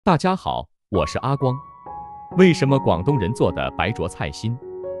大家好，我是阿光。为什么广东人做的白灼菜心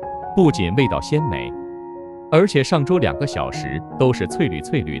不仅味道鲜美，而且上桌2个小时都是翠绿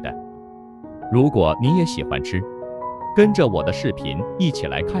翠绿的？如果你也喜欢吃，跟着我的视频一起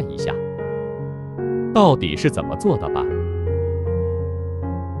来看一下，到底是怎么做的吧。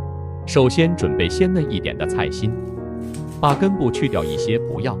首先准备鲜嫩一点的菜心，把根部去掉一些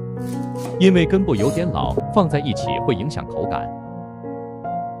不要，因为根部有点老，放在一起会影响口感。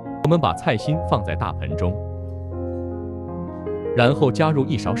我们把菜心放在大盆中，然后加入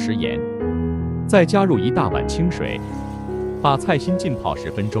1勺食盐，再加入1大碗清水，把菜心浸泡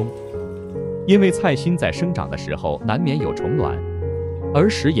10分钟。因为菜心在生长的时候难免有虫卵，而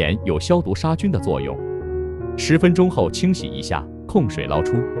食盐有消毒杀菌的作用。10分钟后清洗一下，控水捞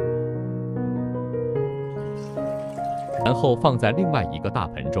出，然后放在另外一个大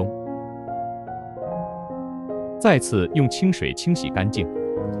盆中，再次用清水清洗干净，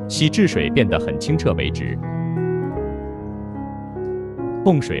洗至水变得很清澈为止，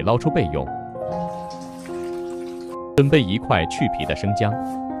控水捞出备用。准备1块去皮的生姜，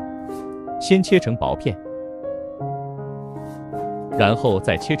先切成薄片，然后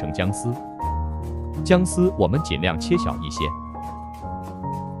再切成姜丝。姜丝我们尽量切小一些，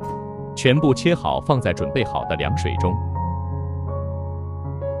全部切好放在准备好的凉水中。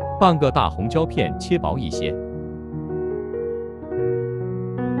半个大红椒片切薄一些，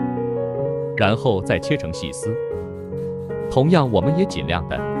然后再切成细丝，同样我们也尽量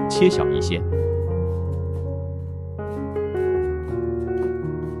的切小一些。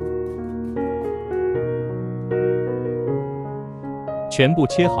全部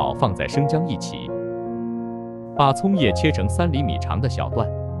切好放在生姜一起，把葱叶切成3厘米长的小段，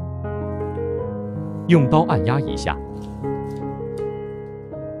用刀按压一下，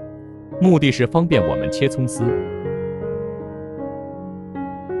目的是方便我们切葱丝。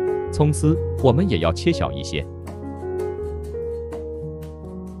葱丝我们也要切小一些，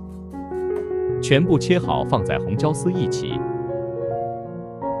全部切好放在红椒丝一起，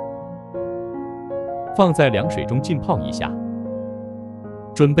放在凉水中浸泡一下。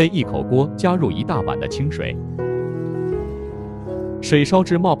准备1口锅，加入1大碗的清水，水烧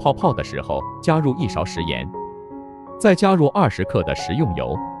至冒泡泡的时候，加入1勺食盐，再加入20克的食用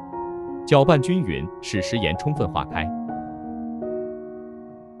油，搅拌均匀，使食盐充分化开。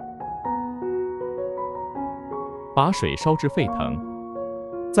把水烧至沸腾，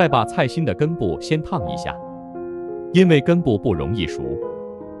再把菜心的根部先烫一下，因为根部不容易熟，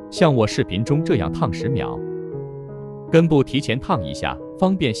像我视频中这样烫10秒。根部提前烫一下，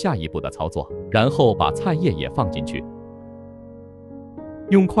方便下一步的操作。然后把菜叶也放进去，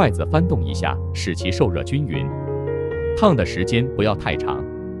用筷子翻动一下，使其受热均匀。烫的时间不要太长，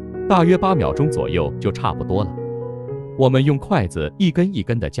大约8秒钟左右就差不多了。我们用筷子一根一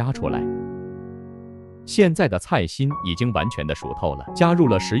根的夹出来。现在的菜心已经完全的熟透了，加入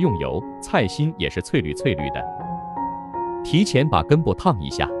了食用油，菜心也是翠绿翠绿的。提前把根部烫一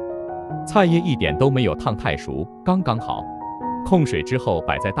下，菜叶一点都没有烫太熟，刚刚好。控水之后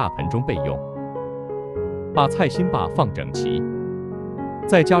摆在大盆中备用。把菜心把放整齐，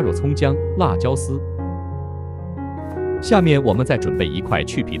再加入葱姜、辣椒丝。下面我们再准备1块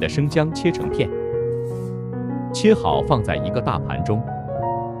去皮的生姜，切成片，切好放在一个大盘中。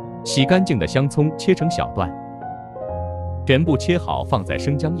洗干净的香葱切成小段，全部切好放在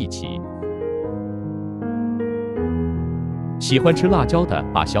生姜一起。喜欢吃辣椒的，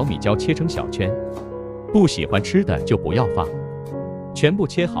把小米椒切成小圈，不喜欢吃的就不要放。全部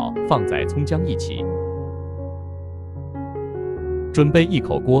切好放在葱姜一起。准备1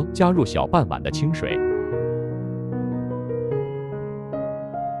口锅，加入小半碗的清水，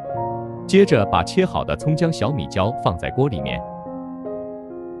接着把切好的葱姜、小米椒放在锅里面，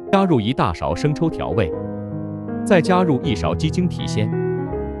加入1大勺生抽调味，再加入1勺鸡精提鲜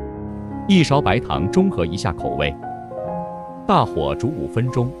，1勺白糖中和一下口味。大火煮5分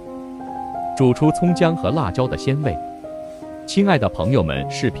钟，煮出葱姜和辣椒的鲜味。亲爱的朋友们，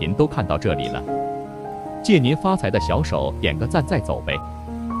视频都看到这里了，借您发财的小手点个赞再走呗。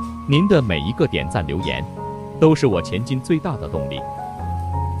您的每一个点赞留言，都是我前进最大的动力。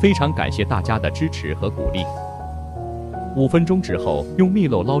非常感谢大家的支持和鼓励。5分钟之后，用蜜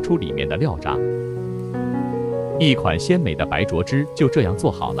漏捞出里面的料渣。一款鲜美的白灼汁就这样做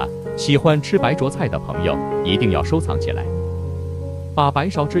好了。喜欢吃白灼菜的朋友，一定要收藏起来。把白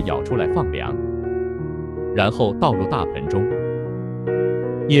芍汁舀出来放凉，然后倒入大盆中，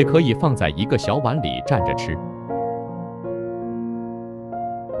也可以放在一个小碗里蘸着吃。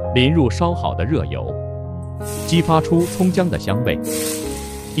淋入烧好的热油，激发出葱姜的香味，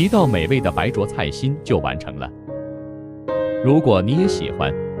一道美味的白灼菜心就完成了。如果你也喜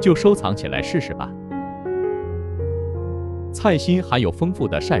欢，就收藏起来试试吧。菜心含有丰富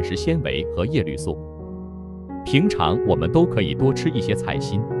的膳食纤维和叶绿素，平常我们都可以多吃一些菜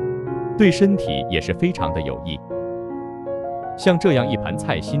心，对身体也是非常的有益。像这样一盘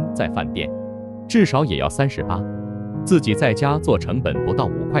菜心在饭店至少也要38，自己在家做成本不到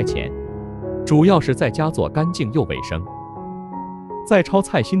5块钱，主要是在家做干净又卫生。在焯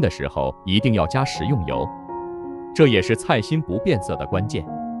菜心的时候一定要加食用油，这也是菜心不变色的关键。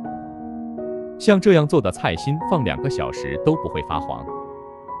像这样做的菜心放2个小时都不会发黄。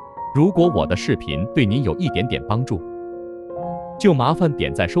如果我的视频对您有一点点帮助，就麻烦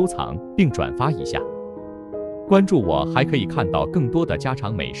点赞收藏并转发一下，关注我还可以看到更多的家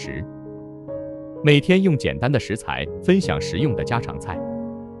常美食，每天用简单的食材分享实用的家常菜，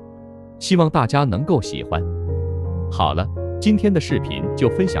希望大家能够喜欢。好了，今天的视频就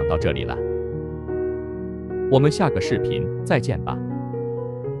分享到这里了，我们下个视频再见吧。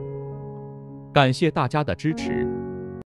感谢大家的支持，